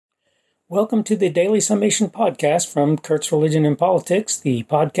Welcome to the Daily Summation podcast from Kurt's Religion and Politics. The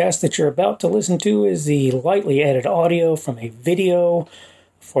podcast that you're about to listen to is the lightly edited audio from a video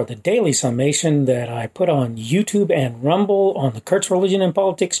for the Daily Summation that I put on YouTube and Rumble on the Kurt's Religion and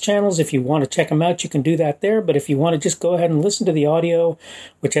Politics channels. If you want to check them out, you can do that there. But if you want to just go ahead and listen to the audio,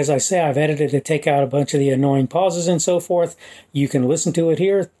 which, as I say, I've edited to take out a bunch of the annoying pauses and so forth, you can listen to it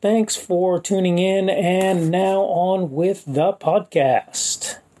here. Thanks for tuning in. And now on with the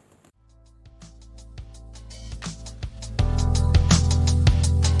podcast.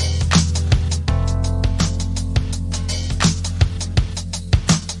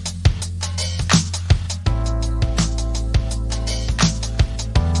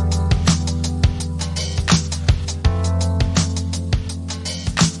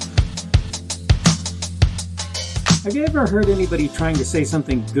 Have you ever heard anybody trying to say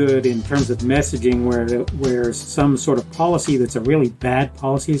something good in terms of messaging where some sort of policy that's a really bad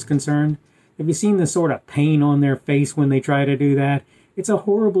policy is concerned? Have you seen the sort of pain on their face when they try to do that? It's a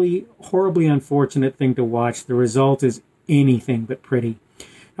horribly, horribly unfortunate thing to watch. The result is anything but pretty.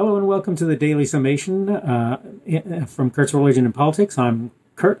 Hello and welcome to the Daily Summation from Kurt's Religion and Politics. I'm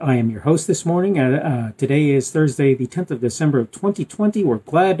Kurt. I am your host this morning. Today is Thursday, the 10th of December of 2020. We're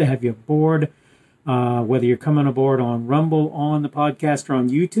glad to have you aboard. Whether you're coming aboard on Rumble, on the podcast, or on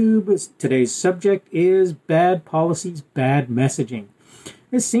YouTube, today's subject is bad policies, bad messaging.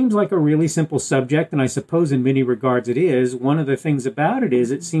 This seems like a really simple subject, and I suppose in many regards it is. One of the things about it is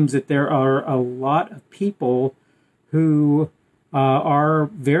it seems that there are a lot of people who are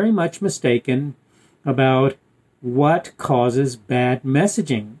very much mistaken about what causes bad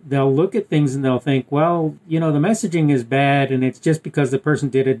messaging. They'll look at things and they'll think, well, the messaging is bad, and it's just because the person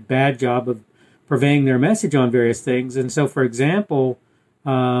did a bad job of purveying their message on various things. And so, for example,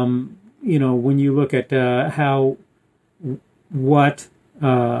 when you look at what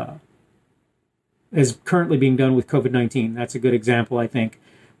is currently being done with COVID-19, that's a good example, I think.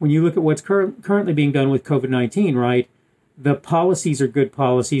 When you look at what's currently being done with COVID-19, right, the policies are good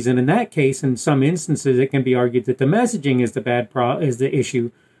policies. And in that case, in some instances, it can be argued that the messaging is the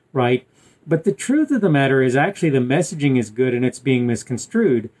issue, right? But the truth of the matter is actually the messaging is good and it's being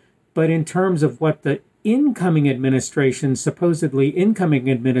misconstrued. But in terms of what the supposedly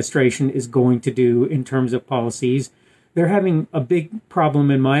incoming administration is going to do in terms of policies, they're having a big problem,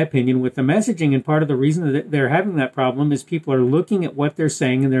 in my opinion, with the messaging. And part of the reason that they're having that problem is people are looking at what they're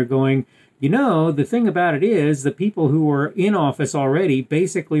saying and they're going, the thing about it is the people who were in office already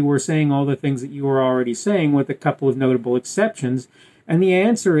basically were saying all the things that you were already saying with a couple of notable exceptions. And the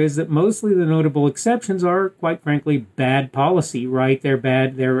answer is that mostly the notable exceptions are, quite frankly, bad policy, right? They're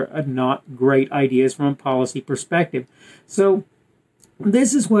bad. They're not great ideas from a policy perspective. So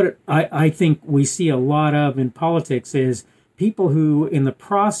this is what I think we see a lot of in politics is people who, in the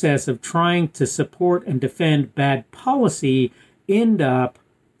process of trying to support and defend bad policy, end up,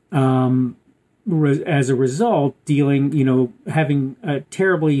 as a result, having a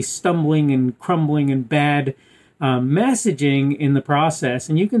terribly stumbling and crumbling and bad messaging in the process.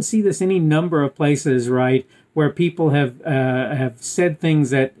 And you can see this any number of places, right, where people have said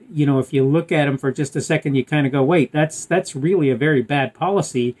things that, if you look at them for just a second, you kind of go, wait, that's really a very bad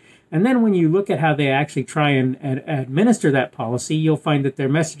policy. And then when you look at how they actually try and administer that policy, you'll find that their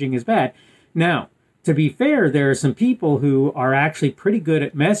messaging is bad. Now, to be fair, there are some people who are actually pretty good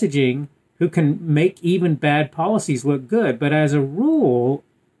at messaging who can make even bad policies look good. But as a rule,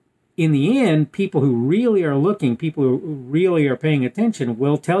 in the end, people who really are looking, people who really are paying attention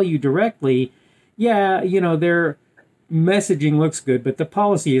will tell you directly, their messaging looks good, but the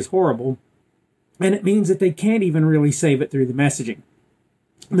policy is horrible. And it means that they can't even really save it through the messaging.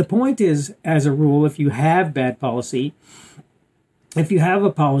 The point is, as a rule, if you have bad policy, if you have a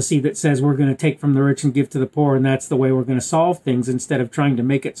policy that says we're going to take from the rich and give to the poor, and that's the way we're going to solve things instead of trying to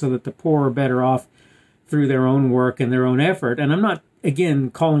make it so that the poor are better off through their own work and their own effort. And I'm not, again,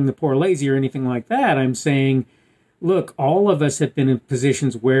 calling the poor lazy or anything like that. I'm saying, look, all of us have been in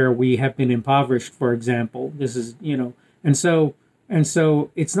positions where we have been impoverished, for example. This is, and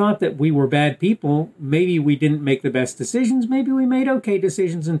so it's not that we were bad people. Maybe we didn't make the best decisions. Maybe we made okay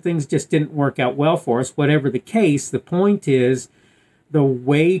decisions and things just didn't work out well for us. Whatever the case, the point is the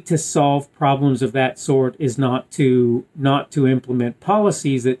way to solve problems of that sort is not to implement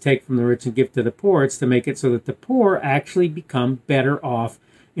policies that take from the rich and give to the poor. It's to make it so that the poor actually become better off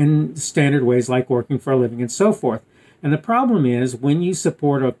in standard ways like working for a living and so forth. And the problem is when you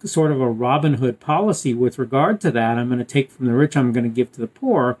support a sort of a Robin Hood policy with regard to that, I'm going to take from the rich, I'm going to give to the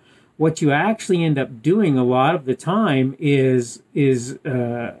poor, what you actually end up doing a lot of the time is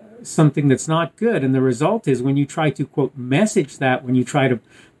something that's not good. And the result is when you try to, quote, message that, when you try to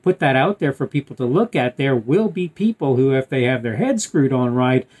put that out there for people to look at, there will be people who, if they have their head screwed on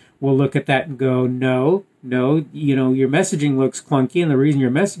right, will look at that and go, no, your messaging looks clunky. And the reason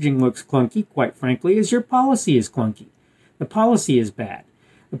your messaging looks clunky, quite frankly, is your policy is clunky. The policy is bad.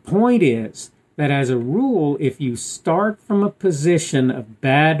 The point is that as a rule, if you start from a position of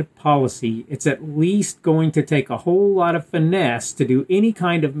bad policy, it's at least going to take a whole lot of finesse to do any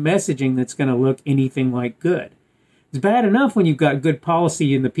kind of messaging that's going to look anything like good. It's bad enough when you've got good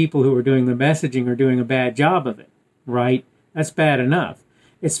policy and the people who are doing the messaging are doing a bad job of it, right? That's bad enough.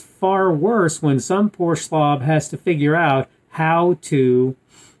 It's far worse when some poor slob has to figure out how to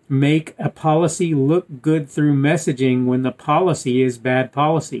make a policy look good through messaging when the policy is bad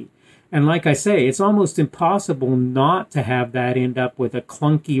policy. And like I say, it's almost impossible not to have that end up with a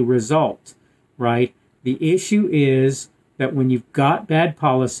clunky result, right? The issue is that when you've got bad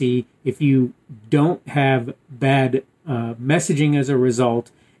policy, if you don't have bad messaging as a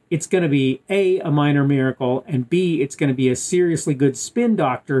result, it's going to be a minor miracle, and B, it's going to be a seriously good spin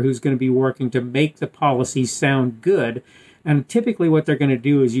doctor who's going to be working to make the policy sound good. And typically what they're going to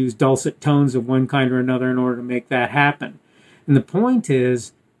do is use dulcet tones of one kind or another in order to make that happen. And the point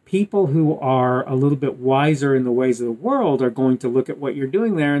is, people who are a little bit wiser in the ways of the world are going to look at what you're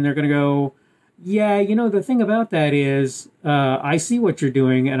doing there, and they're going to go, yeah, the thing about that is, I see what you're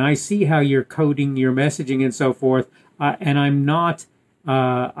doing, and I see how you're coding your messaging and so forth, and I'm not,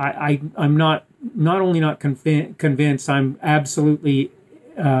 I'm not only not convinced, I'm absolutely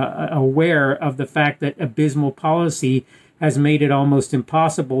aware of the fact that abysmal policy has made it almost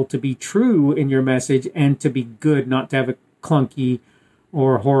impossible to be true in your message and to be good, not to have a clunky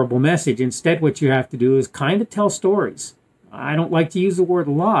or horrible message. Instead, what you have to do is kind of tell stories. I don't like to use the word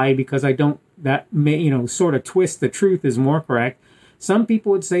lie because I don't, that may, sort of twist the truth is more correct. Some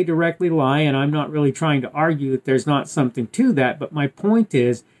people would say directly lie, and I'm not really trying to argue that there's not something to that. But my point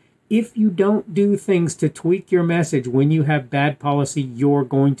is, if you don't do things to tweak your message when you have bad policy, you're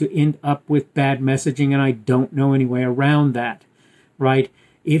going to end up with bad messaging, and I don't know any way around that, right?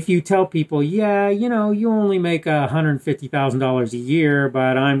 If you tell people, yeah, you only make $150,000 a year,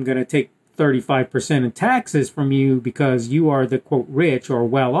 but I'm going to take 35% in taxes from you because you are the, quote, rich or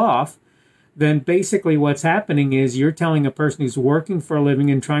well off, then basically what's happening is you're telling a person who's working for a living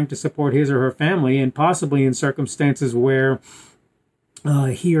and trying to support his or her family, and possibly in circumstances where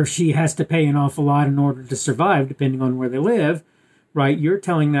he or she has to pay an awful lot in order to survive, depending on where they live, right? You're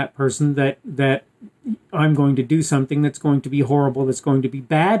telling that person that I'm going to do something that's going to be horrible, that's going to be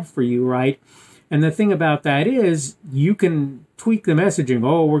bad for you, right? And the thing about that is you can tweak the messaging.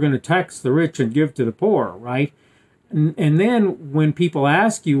 Oh, we're going to tax the rich and give to the poor, right? And then when people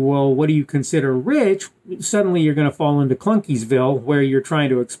ask you, well, what do you consider rich? Suddenly you're going to fall into Clunkiesville, where you're trying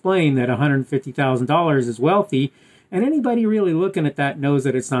to explain that $150,000 is wealthy. And anybody really looking at that knows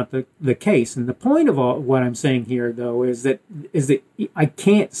that it's not the case. And the point of all what I'm saying here, though, is that I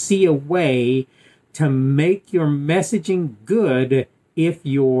can't see a way to make your messaging good if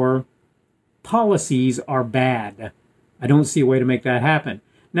your policies are bad. I don't see a way to make that happen.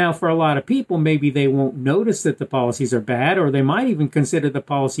 Now, for a lot of people, maybe they won't notice that the policies are bad, or they might even consider the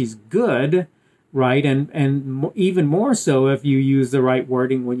policies good, right? And even more so if you use the right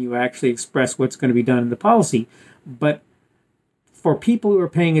wording when you actually express what's going to be done in the policy. But for people who are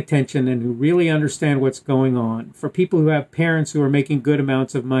paying attention and who really understand what's going on, for people who have parents who are making good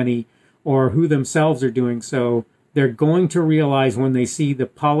amounts of money or who themselves are doing so, they're going to realize when they see the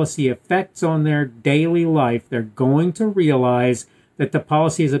policy effects on their daily life, they're going to realize that the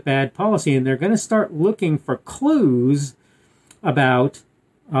policy is a bad policy, and they're going to start looking for clues about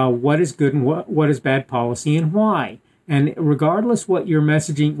what is good and what is bad policy and why. And regardless what your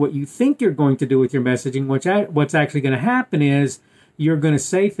messaging, what you think you're going to do with your messaging, what's actually going to happen is you're going to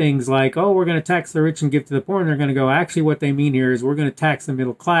say things like, oh, we're going to tax the rich and give to the poor. And they're going to go, actually, what they mean here is we're going to tax the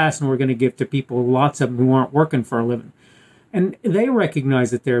middle class and we're going to give to people, lots of them who aren't working for a living. And they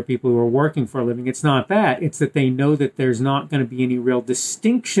recognize that there are people who are working for a living. It's not that. It's that they know that there's not going to be any real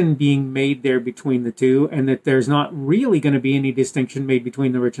distinction being made there between the two, and that there's not really going to be any distinction made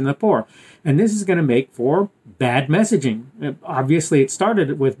between the rich and the poor. And this is going to make for bad messaging. Obviously, it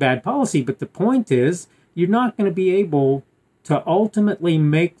started with bad policy, but the point is you're not going to be able to ultimately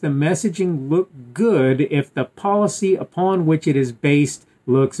make the messaging look good if the policy upon which it is based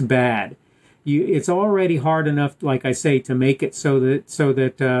looks bad. It's already hard enough, like I say, to make it so that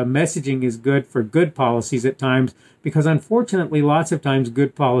messaging is good for good policies at times, because unfortunately, lots of times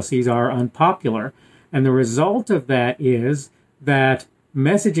good policies are unpopular. And the result of that is that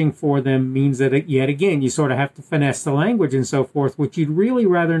messaging for them means that, yet again, you sort of have to finesse the language and so forth, which you'd really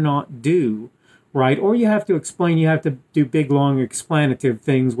rather not do, right? Or you have to explain, you have to do big, long, explanative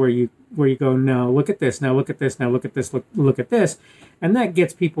things where you go, no, look at this, now look at this, now look at this, look at this. And that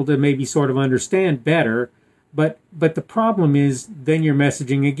gets people to maybe sort of understand better. But the problem is then your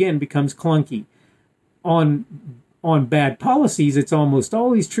messaging, again, becomes clunky. On bad policies, it's almost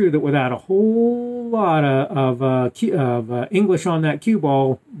always true that without a whole lot of English on that cue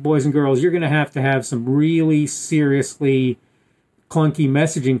ball, boys and girls, you're going to have some really seriously clunky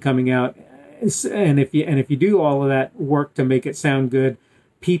messaging coming out. And if you do all of that work to make it sound good,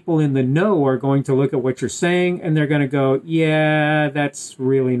 people in the know are going to look at what you're saying and they're going to go, yeah, that's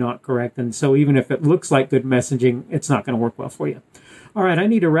really not correct. And so even if it looks like good messaging, it's not going to work well for you. All right, I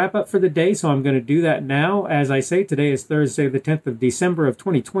need to wrap up for the day, so I'm going to do that now. As I say, today is Thursday, the 10th of December of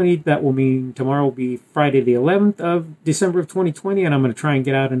 2020. That will mean tomorrow will be Friday, the 11th of December of 2020, and I'm going to try and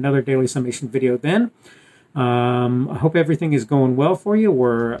get out another Daily Summation video then. I hope everything is going well for you.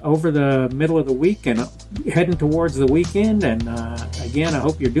 We're over the middle of the week and heading towards the weekend, and again, I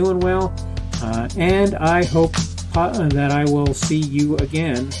hope you're doing well, and I hope that I will see you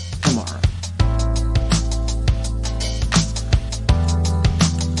again tomorrow.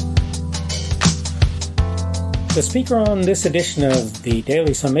 The speaker on this edition of the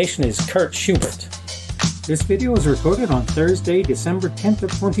Daily Summation is Kurt Schubert. This video was recorded on Thursday, December 10th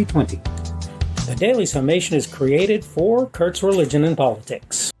of 2020. The Daily Summation is created for Kurt's Religion and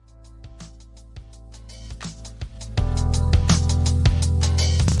Politics.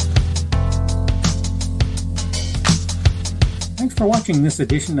 Thanks for watching this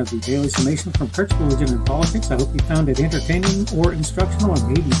edition of the Daily Summation from Kurt's Religion and Politics. I hope you found it entertaining or instructional, or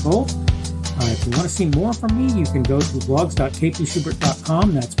maybe both. If you want to see more from me, you can go to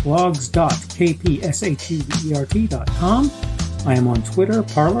blogs.kpschubert.com. That's blogs.kpschubert.com. I am on Twitter,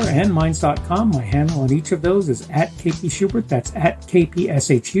 Parler, and Minds.com. My handle on each of those is @kpschubert. That's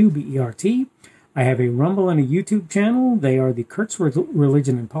 @kpschubert. I have a Rumble and a YouTube channel. They are the Kurt's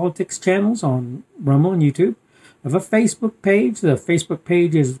Religion and Politics channels on Rumble and YouTube. I have a Facebook page. The Facebook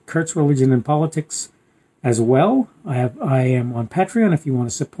page is Kurt's Religion and Politics as well. I am on Patreon. If you want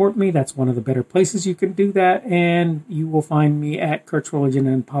to support me, that's one of the better places you can do that. And you will find me at Kurt's Religion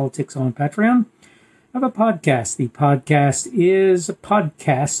and Politics on Patreon. I have a podcast. The podcast is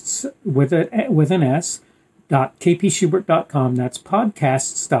podcasts with an S, .kpschubert.com. That's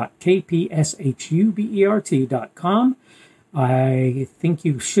podcasts.kpschubert.com. I think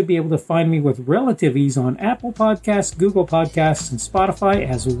you should be able to find me with relative ease on Apple Podcasts, Google Podcasts, and Spotify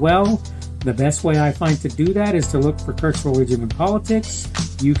as well. The best way I find to do that is to look for Kurt's Religion and Politics.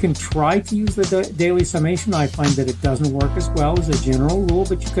 You can try to use the Daily Summation. I find that it doesn't work as well as a general rule,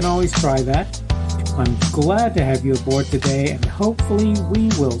 but you can always try that. I'm glad to have you aboard today, and hopefully we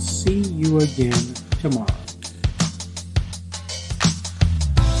will see you again tomorrow.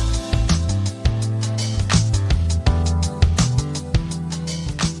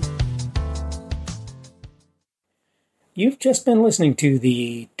 You've just been listening to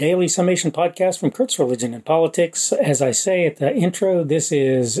the Daily Summation podcast from Kurt's Religion and Politics. As I say at the intro, this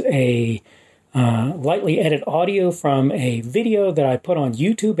is a lightly edited audio from a video that I put on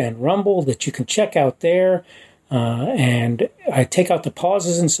YouTube and Rumble that you can check out there. And I take out the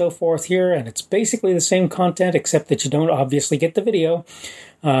pauses and so forth here, and it's basically the same content except that you don't obviously get the video.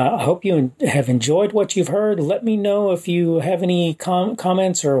 I hope you have enjoyed what you've heard. Let me know if you have any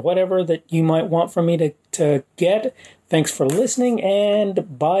comments or whatever that you might want from me to get. Thanks for listening,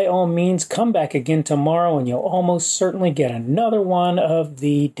 and by all means, come back again tomorrow, and you'll almost certainly get another one of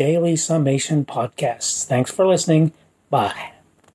the Daily Summation podcasts. Thanks for listening. Bye.